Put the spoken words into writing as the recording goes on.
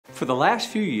For the last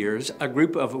few years, a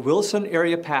group of Wilson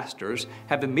area pastors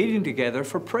have been meeting together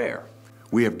for prayer.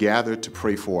 We have gathered to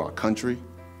pray for our country,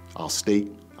 our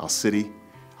state, our city,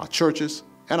 our churches,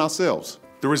 and ourselves.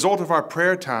 The result of our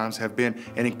prayer times have been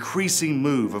an increasing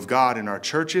move of God in our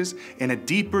churches and a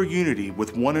deeper unity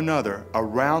with one another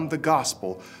around the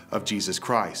gospel of Jesus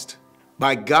Christ.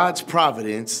 By God's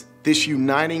providence, this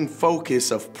uniting focus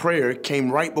of prayer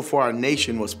came right before our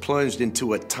nation was plunged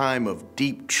into a time of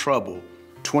deep trouble.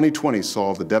 2020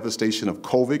 saw the devastation of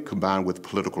COVID combined with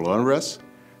political unrest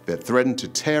that threatened to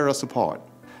tear us apart.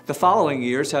 The following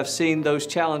years have seen those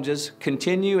challenges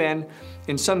continue and,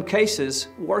 in some cases,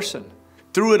 worsen.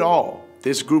 Through it all,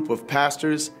 this group of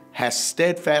pastors has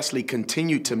steadfastly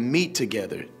continued to meet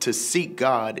together to seek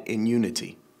God in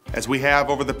unity. As we have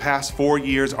over the past 4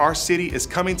 years, our city is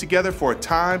coming together for a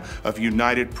time of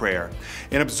united prayer.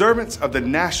 In observance of the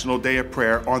National Day of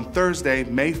Prayer on Thursday,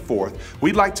 May 4th,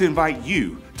 we'd like to invite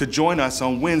you to join us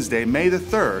on Wednesday, May the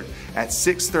 3rd at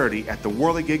 6:30 at the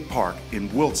Whirligig Park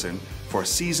in Wilson for a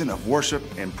season of worship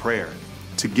and prayer.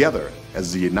 Together,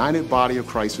 as the united body of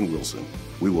Christ in Wilson,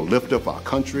 we will lift up our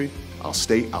country, our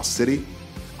state, our city,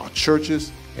 our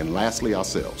churches, and lastly,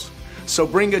 ourselves. So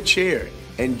bring a chair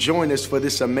and join us for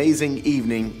this amazing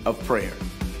evening of prayer.